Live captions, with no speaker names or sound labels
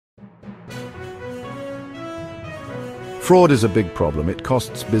Fraud is a big problem. It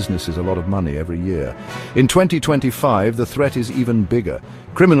costs businesses a lot of money every year. In 2025, the threat is even bigger.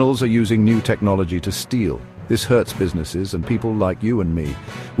 Criminals are using new technology to steal. This hurts businesses and people like you and me.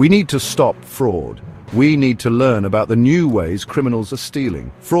 We need to stop fraud. We need to learn about the new ways criminals are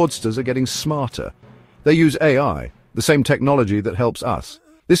stealing. Fraudsters are getting smarter. They use AI, the same technology that helps us.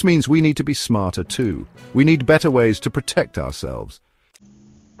 This means we need to be smarter too. We need better ways to protect ourselves.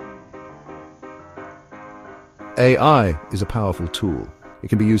 AI is a powerful tool. It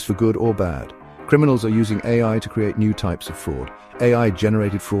can be used for good or bad. Criminals are using AI to create new types of fraud.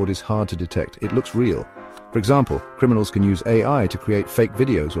 AI-generated fraud is hard to detect. It looks real. For example, criminals can use AI to create fake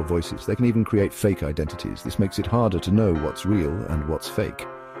videos or voices. They can even create fake identities. This makes it harder to know what's real and what's fake.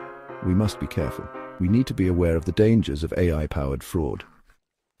 We must be careful. We need to be aware of the dangers of AI-powered fraud.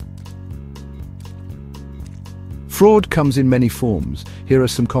 Fraud comes in many forms. Here are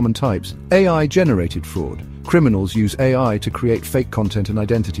some common types. AI-generated fraud. Criminals use AI to create fake content and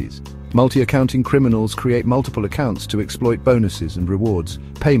identities. Multi-accounting criminals create multiple accounts to exploit bonuses and rewards.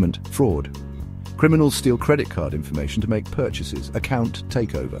 Payment fraud. Criminals steal credit card information to make purchases. Account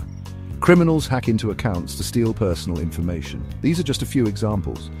takeover. Criminals hack into accounts to steal personal information. These are just a few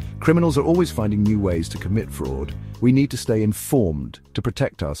examples. Criminals are always finding new ways to commit fraud. We need to stay informed to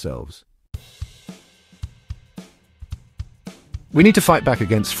protect ourselves. We need to fight back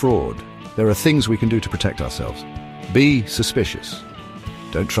against fraud. There are things we can do to protect ourselves. Be suspicious.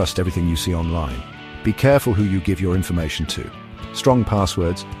 Don't trust everything you see online. Be careful who you give your information to. Strong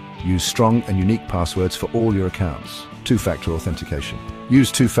passwords. Use strong and unique passwords for all your accounts. Two-factor authentication.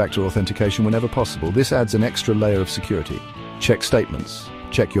 Use two-factor authentication whenever possible. This adds an extra layer of security. Check statements.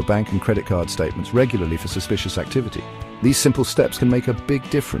 Check your bank and credit card statements regularly for suspicious activity. These simple steps can make a big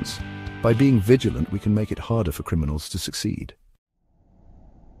difference. By being vigilant, we can make it harder for criminals to succeed.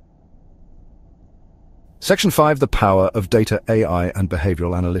 Section 5. The power of data, AI, and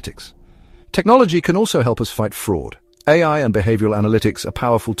behavioral analytics. Technology can also help us fight fraud. AI and behavioral analytics are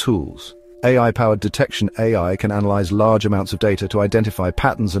powerful tools. AI-powered detection AI can analyze large amounts of data to identify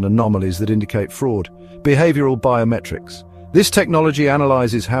patterns and anomalies that indicate fraud. Behavioral biometrics. This technology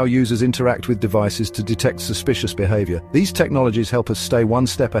analyzes how users interact with devices to detect suspicious behavior. These technologies help us stay one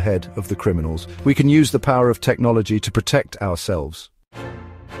step ahead of the criminals. We can use the power of technology to protect ourselves.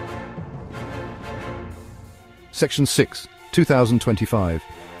 Section 6, 2025.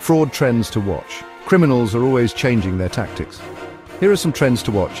 Fraud trends to watch. Criminals are always changing their tactics. Here are some trends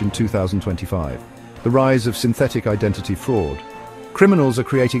to watch in 2025. The rise of synthetic identity fraud. Criminals are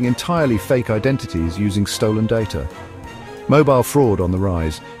creating entirely fake identities using stolen data. Mobile fraud on the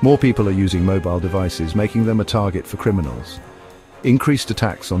rise. More people are using mobile devices, making them a target for criminals. Increased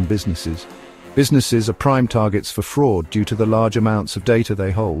attacks on businesses. Businesses are prime targets for fraud due to the large amounts of data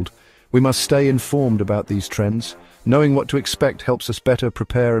they hold. We must stay informed about these trends. Knowing what to expect helps us better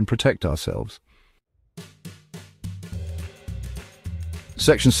prepare and protect ourselves.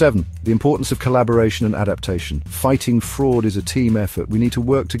 Section 7. The importance of collaboration and adaptation. Fighting fraud is a team effort. We need to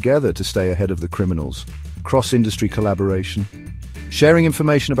work together to stay ahead of the criminals. Cross-industry collaboration. Sharing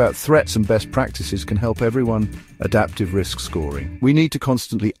information about threats and best practices can help everyone. Adaptive risk scoring. We need to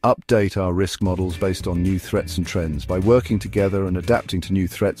constantly update our risk models based on new threats and trends. By working together and adapting to new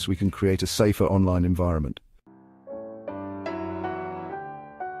threats, we can create a safer online environment.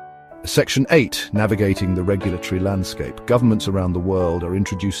 Section 8. Navigating the regulatory landscape. Governments around the world are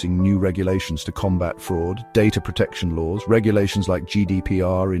introducing new regulations to combat fraud. Data protection laws. Regulations like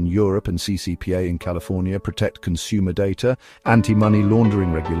GDPR in Europe and CCPA in California protect consumer data. Anti-money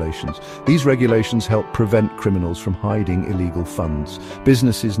laundering regulations. These regulations help prevent criminals from hiding illegal funds.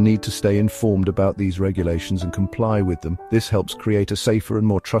 Businesses need to stay informed about these regulations and comply with them. This helps create a safer and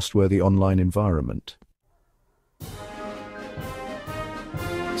more trustworthy online environment.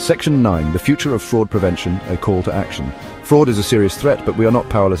 Section 9. The future of fraud prevention, a call to action. Fraud is a serious threat, but we are not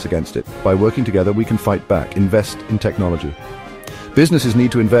powerless against it. By working together, we can fight back. Invest in technology. Businesses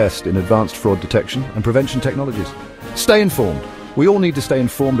need to invest in advanced fraud detection and prevention technologies. Stay informed. We all need to stay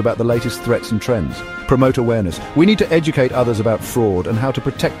informed about the latest threats and trends. Promote awareness. We need to educate others about fraud and how to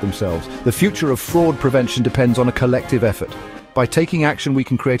protect themselves. The future of fraud prevention depends on a collective effort. By taking action, we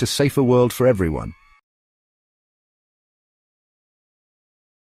can create a safer world for everyone.